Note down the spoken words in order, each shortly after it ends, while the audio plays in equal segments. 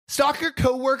Stalker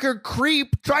coworker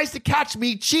creep tries to catch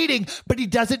me cheating, but he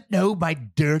doesn't know my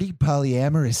dirty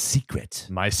polyamorous secret.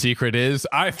 My secret is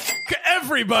I f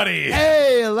everybody.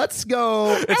 Hey, let's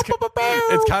go. It's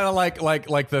kind of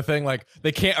like the thing, like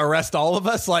they can't arrest all of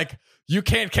us. Like, you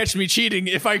can't catch me cheating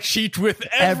if I cheat with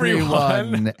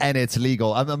everyone. And it's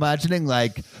legal. I'm imagining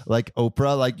like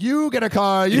Oprah, like, you get a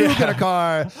car, you get a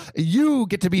car, you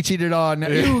get to be cheated on,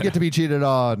 you get to be cheated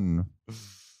on.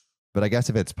 But I guess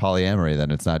if it's polyamory,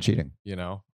 then it's not cheating. You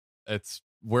know,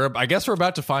 I guess we're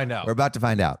about to find out. We're about to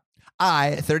find out.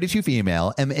 I, 32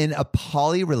 female, am in a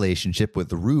poly relationship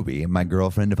with Ruby, my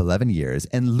girlfriend of 11 years,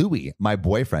 and Louie, my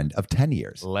boyfriend of 10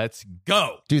 years. Let's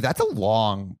go. Dude, that's a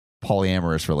long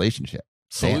polyamorous relationship.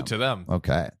 Salute to them.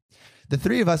 Okay. The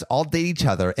three of us all date each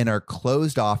other and are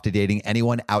closed off to dating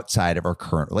anyone outside of our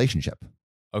current relationship.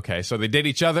 Okay, so they date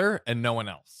each other and no one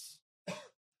else.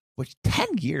 Which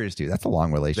 10 years, dude, that's a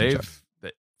long relationship.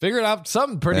 They figured out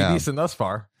something pretty decent thus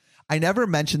far. I never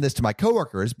mentioned this to my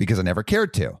coworkers because I never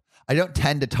cared to. I don't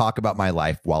tend to talk about my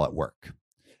life while at work.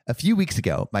 A few weeks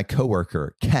ago, my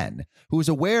coworker, Ken, who was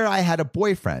aware I had a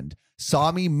boyfriend,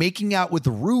 saw me making out with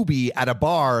Ruby at a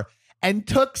bar and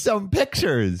took some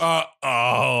pictures.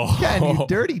 Uh-oh. Ken, you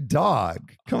dirty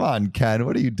dog. Come on, Ken,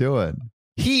 what are you doing?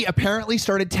 He apparently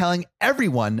started telling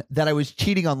everyone that I was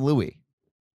cheating on Louie.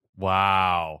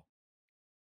 Wow.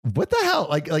 What the hell?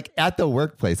 Like at the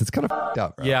workplace, it's kind of fucked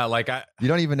up, bro. Yeah, like you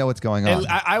don't even know what's going on.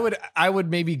 I would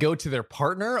maybe go to their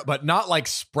partner, but not like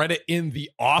spread it in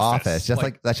the office. Just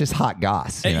like that's just hot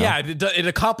goss. You know? Yeah, it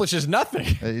accomplishes nothing.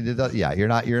 Yeah, you're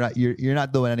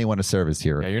not doing anyone a service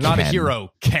here. Yeah, you're not a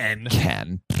hero, Ken.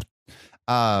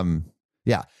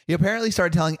 Yeah, he apparently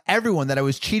started telling everyone that I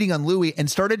was cheating on Louie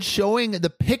and started showing the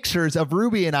pictures of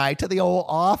Ruby and I to the whole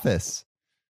office.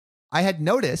 I had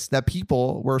noticed that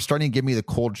people were starting to give me the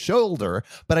cold shoulder,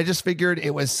 but I just figured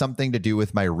it was something to do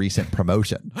with my recent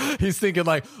promotion. He's thinking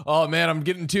like, oh man, I'm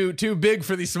getting too big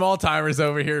for these small timers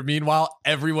over here. Meanwhile,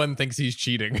 everyone thinks he's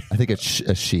cheating. I think it's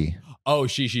a she. Oh,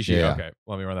 she. Yeah. Okay,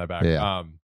 let me run that back. Yeah.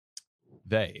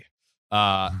 They.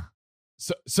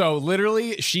 So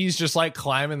literally, she's just like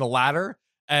climbing the ladder.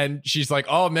 And she's like,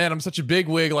 oh, man, I'm such a big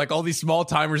wig. Like all these small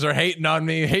timers are hating on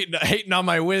me, hating on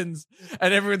my wins.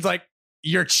 And everyone's like,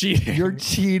 you're cheating. You're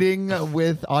cheating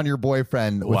on your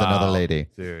boyfriend with another lady.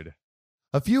 Dude.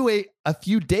 A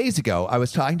few days ago, I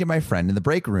was talking to my friend in the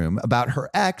break room about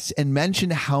her ex and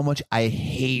mentioned how much I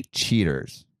hate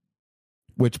cheaters,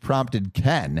 which prompted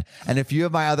Ken and a few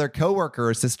of my other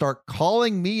coworkers to start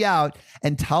calling me out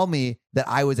and tell me that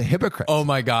I was a hypocrite. Oh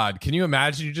my God. Can you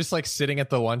imagine you just like sitting at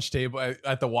the lunch table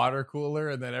at the water cooler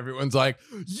and then everyone's like,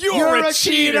 you're a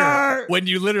cheater when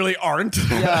you literally aren't.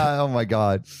 Yeah. Oh my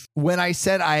God. When I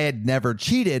said I had never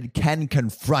cheated, Ken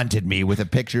confronted me with the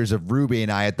pictures of Ruby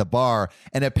and I at the bar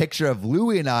and a picture of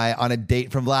Louie and I on a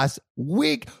date from last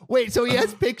week. Wait, so he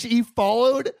has pictures. He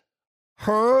followed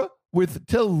her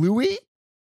to Louie?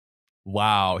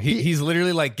 Wow. He's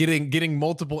literally like getting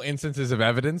multiple instances of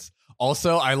evidence.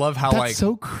 Also, I love how that's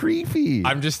so creepy.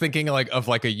 I'm just thinking like of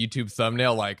like a YouTube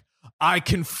thumbnail, like I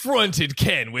confronted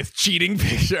Ken with cheating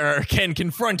picture. Ken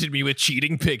confronted me with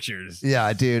cheating pictures.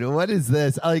 Yeah, dude. What is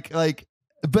this? I'm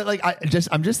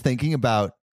just thinking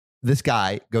about this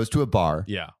guy goes to a bar.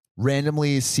 Yeah.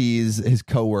 Randomly sees his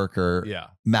coworker. Yeah.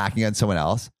 Macking on someone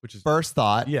else. Which is first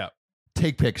thought. Yeah.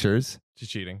 Take pictures.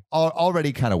 Just cheating.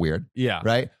 Already kind of weird. Yeah.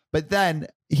 Right. But then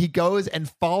he goes and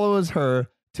follows her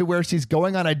to where she's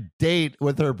going on a date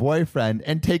with her boyfriend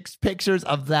and takes pictures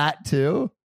of that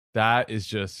too. That is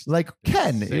just like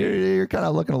Ken. You're kind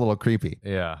of looking a little creepy.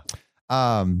 Yeah.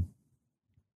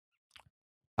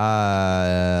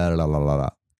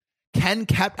 Ken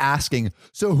kept asking,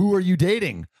 "So who are you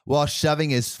dating?" while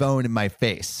shoving his phone in my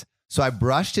face. So I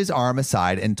brushed his arm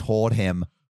aside and told him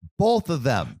both of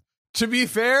them. To be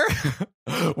fair,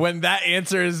 when that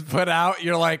answer is put out,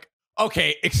 you're like,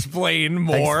 okay, explain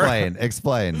more.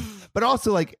 Explain. But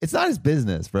also, like, it's not his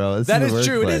business, bro. That is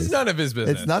true. It is none of his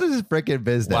business. It's none of his freaking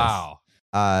business. Wow.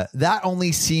 That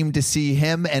only seemed to see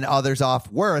him and others off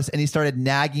worse, and he started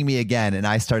nagging me again, and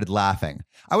I started laughing.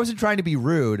 I wasn't trying to be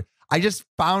rude. I just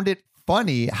found it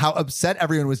funny how upset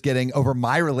everyone was getting over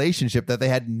my relationship that they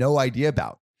had no idea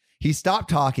about. He stopped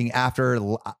talking after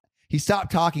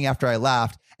I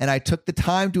laughed, and I took the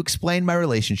time to explain my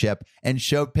relationship and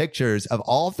showed pictures of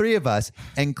all three of us,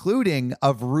 including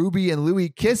of Ruby and Louie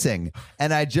kissing.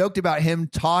 And I joked about him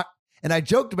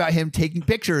taking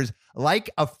pictures like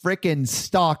a freaking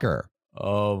stalker.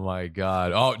 Oh my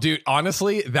God. Oh, dude,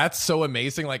 honestly, that's so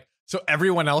amazing. Like, so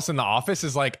everyone else in the office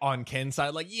is like on Ken's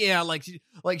side, like, yeah, like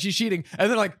she's cheating. And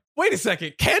they're like, wait a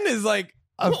second. Ken is like,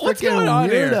 what's going on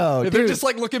here? Dude. They're just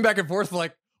like looking back and forth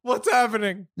like, What's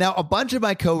happening? Now, a bunch of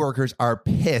my coworkers are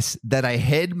pissed that I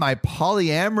hid my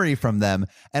polyamory from them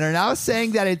and are now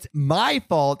saying that it's my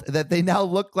fault that they now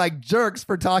look like jerks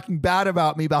for talking bad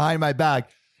about me behind my back.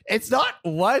 It's not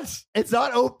what? It's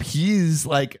not OP's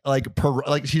like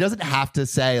she doesn't have to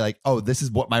say like, oh, this is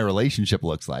what my relationship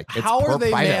looks like. It's how are they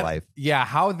private life. Yeah,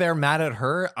 how they're mad at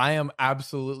her? I am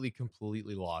absolutely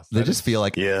completely lost. They just feel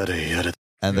like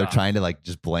and they're trying to like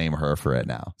just blame her for it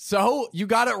now. So you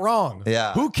got it wrong.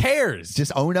 Yeah. Who cares?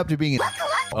 Just own up to being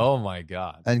oh my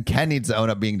God. And Ken needs to own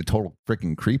up being the total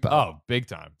freaking creepo. Oh, big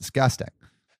time. Disgusting.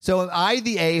 So am I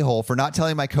the a-hole for not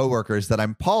telling my coworkers that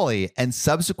I'm poly and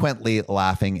subsequently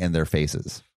laughing in their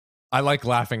faces? I like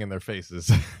laughing in their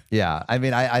faces. Yeah. I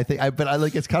mean, I think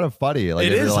like it's kind of funny. Like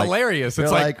it is like, hilarious.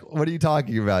 It's like, what are you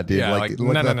talking about, dude? Yeah, like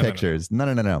look at the pictures.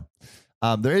 No.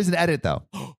 There is an edit though.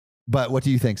 But what do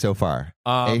you think so far?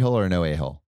 A-hole or no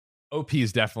a-hole? OP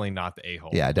is definitely not the a-hole.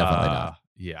 Yeah, definitely not.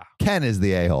 Yeah. Ken is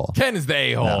the a-hole. Ken is the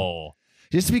a-hole.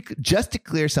 No. Just to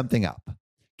clear something up,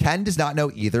 Ken does not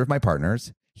know either of my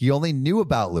partners. He only knew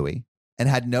about Louis and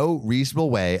had no reasonable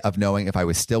way of knowing if I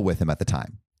was still with him at the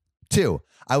time. 2,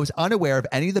 I was unaware of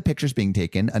any of the pictures being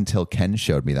taken until Ken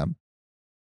showed me them.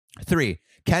 3,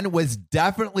 Ken was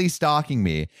definitely stalking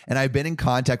me, and I've been in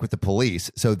contact with the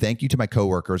police, so thank you to my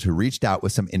coworkers who reached out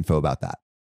with some info about that.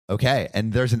 Okay,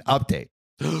 and there's an update.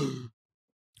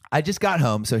 I just got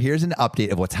home, so here's an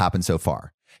update of what's happened so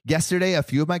far. Yesterday, a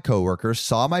few of my coworkers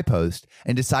saw my post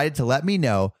and decided to let me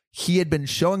know he had been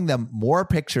showing them more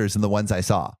pictures than the ones I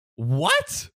saw.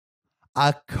 What?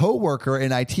 A coworker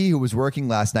in IT who was working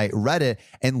last night read it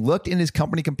and looked in his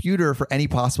company computer for any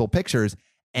possible pictures,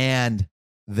 and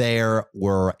there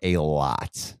were a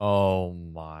lot. Oh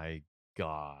my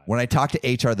God. When I talked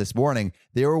to HR this morning,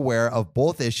 they were aware of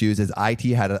both issues as IT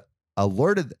had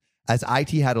alerted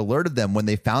them when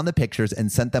they found the pictures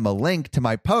and sent them a link to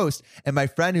my post. And my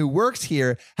friend who works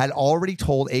here had already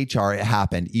told HR it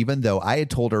happened, even though I had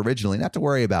told her originally not to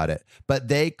worry about it. But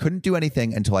they couldn't do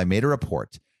anything until I made a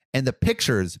report. And the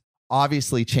pictures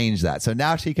obviously changed that. So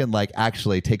now she can like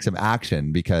actually take some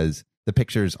action because the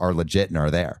pictures are legit and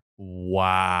are there.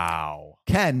 Wow.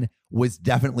 Ken was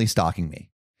definitely stalking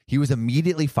me. He was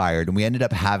immediately fired, and we ended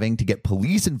up having to get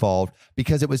police involved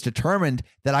because it was determined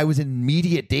that I was in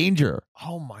immediate danger.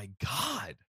 Oh my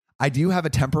God. I do have a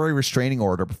temporary restraining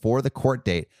order before the court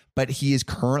date, but he is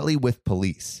currently with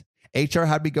police. HR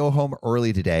had me go home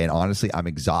early today, and honestly, I'm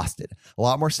exhausted. A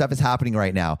lot more stuff is happening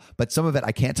right now, but some of it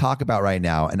I can't talk about right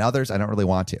now, and others I don't really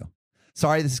want to.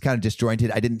 Sorry, this is kind of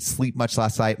disjointed. I didn't sleep much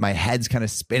last night. My head's kind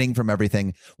of spinning from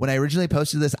everything. When I originally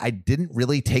posted this, I didn't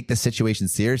really take the situation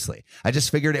seriously. I just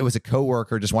figured it was a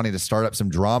coworker just wanting to start up some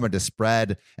drama to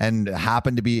spread, and I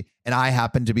happened to be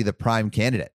the prime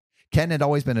candidate. Ken had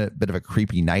always been a bit of a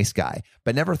creepy, nice guy,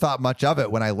 but never thought much of it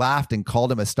when I laughed and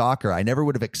called him a stalker. I never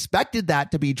would have expected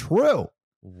that to be true.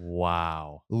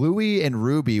 Wow. Louis and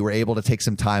Ruby were able to take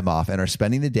some time off and are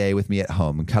spending the day with me at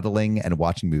home, cuddling and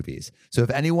watching movies. So if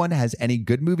anyone has any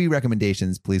good movie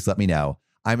recommendations, please let me know.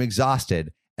 I'm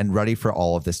exhausted and ready for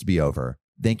all of this to be over.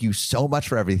 Thank you so much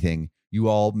for everything. You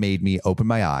all made me open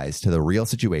my eyes to the real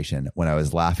situation when I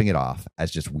was laughing it off as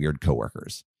just weird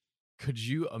coworkers. Could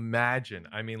you imagine?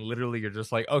 I mean, literally, you're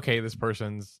just like, okay, this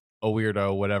person's a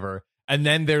weirdo, whatever. And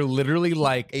then they're literally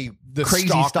like the crazy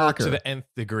stalker to the nth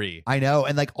degree. I know.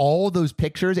 And like all those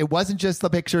pictures, it wasn't just the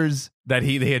pictures that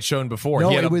they had shown before. No,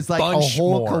 he had it was like a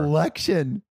whole more.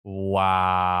 Collection.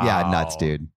 Wow. Yeah, nuts,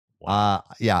 dude. Wow.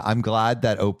 Yeah, I'm glad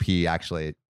that OP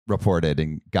actually reported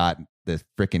and got the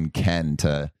freaking Ken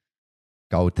to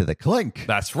go to the clink.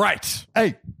 That's right.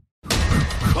 Hey.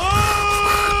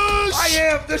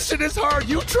 This shit is hard.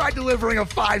 You tried delivering a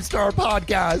 5-star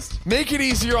podcast. Make it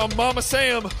easier on Mama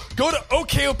Sam. Go to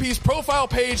OKOP's profile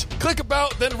page, click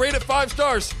about, then rate it 5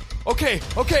 stars. Okay,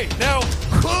 now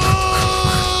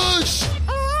push!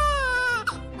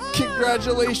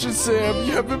 Congratulations, Sam.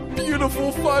 You have a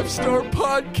beautiful 5-star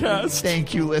podcast.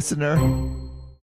 Thank you, listener.